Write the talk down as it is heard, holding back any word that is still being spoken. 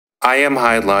I am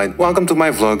Highlight. Welcome to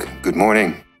my vlog. Good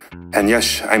morning. And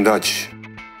yes, I'm Dutch.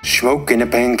 Smoke in a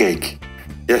pancake.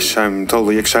 Yes, I'm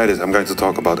totally excited. I'm going to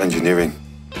talk about engineering.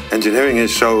 Engineering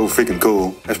is so freaking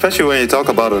cool. Especially when you talk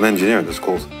about an engineer that's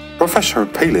called Professor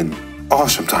Palin.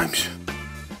 Awesome times.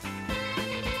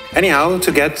 Anyhow,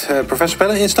 to get Professor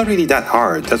Palin, it's not really that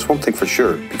hard. That's one thing for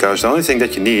sure. Because the only thing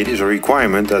that you need is a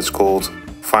requirement that's called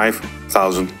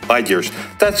 5,000 light years.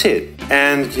 That's it.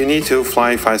 And you need to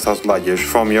fly 5,000 light years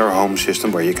from your home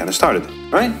system where you kind of started,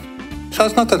 right? So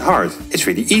it's not that hard. It's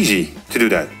really easy to do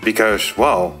that. Because,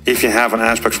 well, if you have an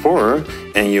ASP Explorer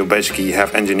and you basically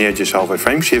have engineered yourself a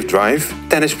frameshift drive,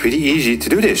 then it's pretty easy to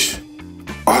do this.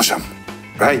 Awesome,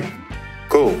 right?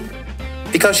 Cool.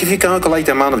 Because if you calculate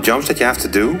the amount of jumps that you have to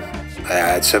do,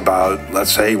 it's about,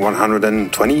 let's say,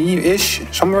 120-ish,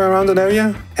 somewhere around that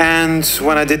area. And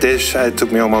when I did this, it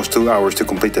took me almost 2 hours to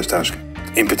complete this task,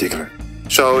 in particular.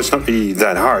 So it's not really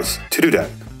that hard to do that,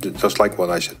 just like what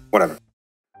I said, whatever.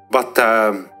 But,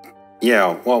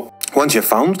 yeah, well, once you've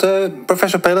found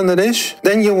Professor Palin, that is,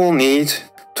 then you will need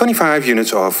 25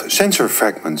 units of sensor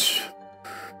fragments.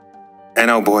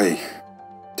 And oh boy.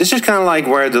 This is kind of like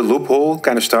where the loophole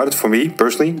kind of started for me,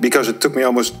 personally, because it took me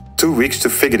almost 2 weeks to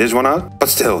figure this one out. But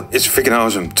still, it's freaking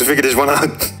awesome to figure this one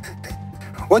out.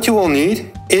 What you will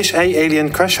need is an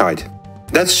alien crash site.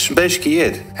 That's basically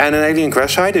it. And an alien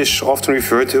crash site is often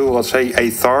referred to, let's say, a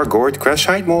Thargoid Crash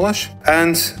site, more or less.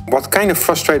 And what kind of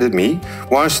frustrated me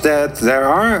was that there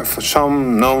are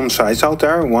some known sites out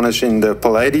there. One is in the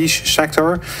Palin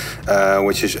sector,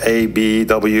 which is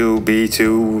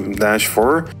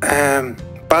ABWB2-4.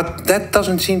 But that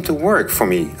doesn't seem to work for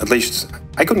me. At least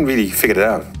I couldn't really figure it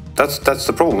out. That's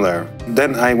the problem there.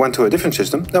 Then I went to a different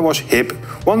system that was HIP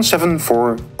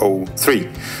 17403.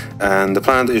 And the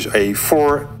planet is a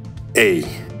 4A.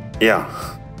 Yeah.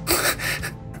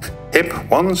 HIP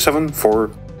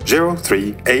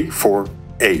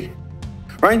 17403A4A.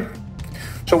 Right?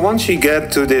 So once you get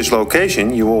to this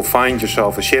location, you will find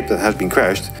yourself a ship that has been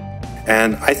crashed.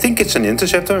 And I think it's an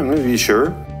interceptor, I'm not really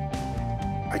sure.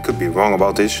 I could be wrong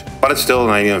about this, but it's still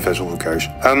an alien vessel, who cares?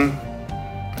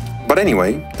 But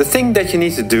anyway, the thing that you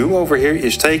need to do over here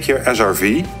is take your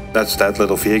SRV, that's that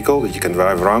little vehicle that you can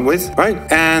drive around with, right?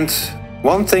 And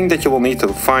one thing that you will need to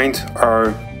find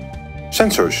are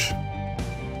sensors,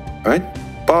 right?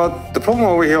 But the problem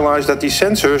over here lies that these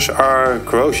sensors are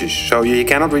corrosive, so you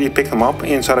cannot really pick them up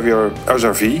inside of your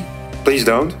SRV. Please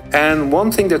don't. And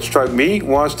one thing that struck me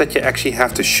was that you actually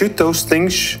have to shoot those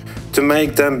things to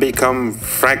make them become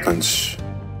fragments.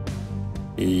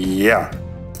 Yeah,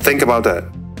 think about that.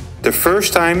 The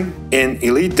first time in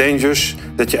Elite Dangerous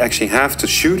that you actually have to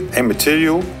shoot a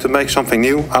material to make something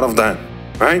new out of that,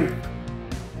 right?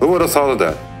 Who would have thought of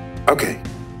that? Okay,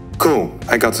 cool,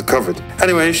 I got it covered.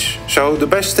 Anyways, so the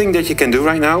best thing that you can do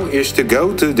right now is to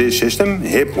go to this system,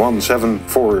 HIP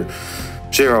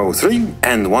 17403,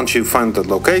 and once you find the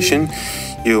location,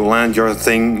 you land your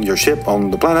ship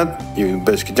on the planet, you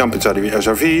basically jump inside of your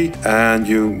SRV, and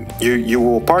you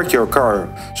will park your car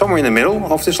somewhere in the middle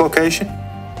of this location,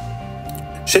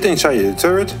 sit inside your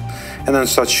turret, and then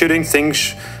start shooting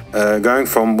things, going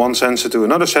from one sensor to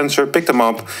another sensor, pick them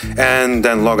up, and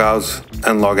then log out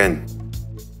and log in.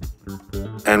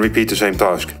 And repeat the same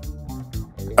task.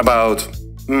 About,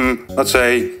 let's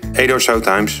say, 8 or so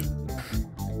times.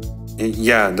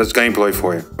 Yeah, that's gameplay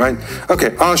for you, right?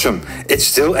 Okay, awesome. It's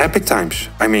still epic times.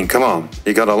 I mean, come on,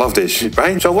 you gotta love this,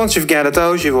 right? So once you've gathered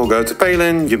those, you will go to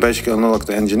Palin, you basically unlock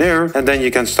the engineer, and then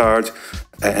you can start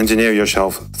engineer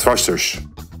yourself thrusters.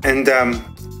 And,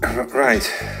 right.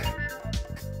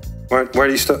 Where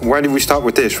do we start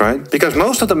with this, right? Because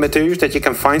most of the materials that you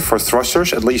can find for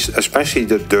thrusters, at least especially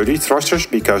the dirty thrusters,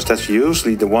 because that's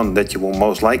usually the one that you will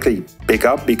most likely pick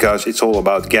up, because it's all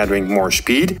about gathering more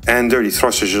speed, and dirty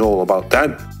thrusters is all about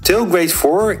that. Till grade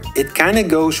 4, it kind of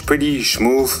goes pretty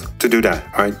smooth to do that,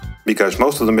 right? Because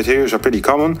most of the materials are pretty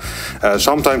common.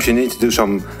 Sometimes you need to do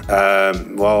some,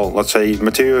 well, let's say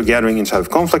material gathering inside of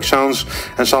conflict zones,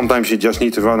 and sometimes you just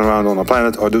need to run around on a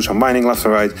planet or do some mining left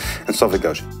and right and stuff like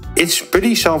that. It's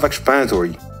pretty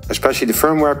self-explanatory, especially the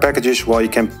firmware packages, while you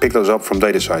can pick those up from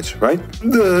data sites, right?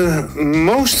 The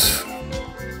most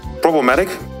problematic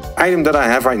item that I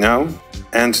have right now,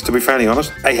 and to be fairly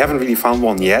honest, I haven't really found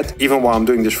one yet, even while I'm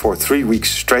doing this for 3 weeks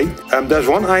straight. There's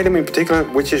one item in particular,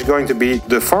 which is going to be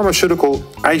the pharmaceutical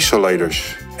isolators.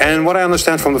 And what I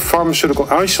understand from the pharmaceutical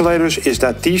isolators is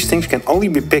that these things can only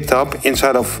be picked up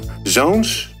inside of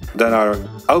zones that are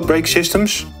outbreak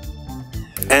systems.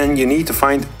 And you need to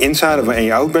find inside of an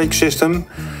outbreak system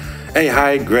a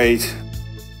high-grade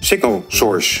signal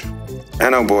source.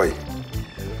 And oh boy,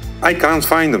 I can't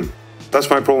find them. That's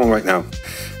my problem right now.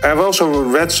 I've also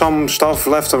read some stuff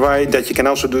left and right that you can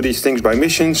also do these things by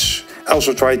missions.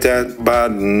 Also tried that,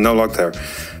 but no luck there.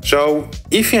 So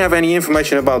if you have any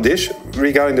information about this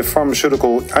regarding the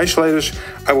pharmaceutical isolators,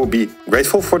 I will be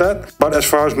grateful for that. But as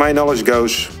far as my knowledge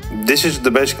goes, this is the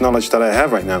basic knowledge that I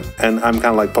have right now, and I'm kind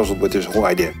of like puzzled with this whole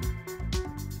idea.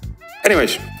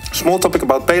 Anyways, small topic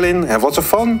about Palin, have lots of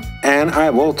fun, and I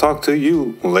will talk to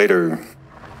you later.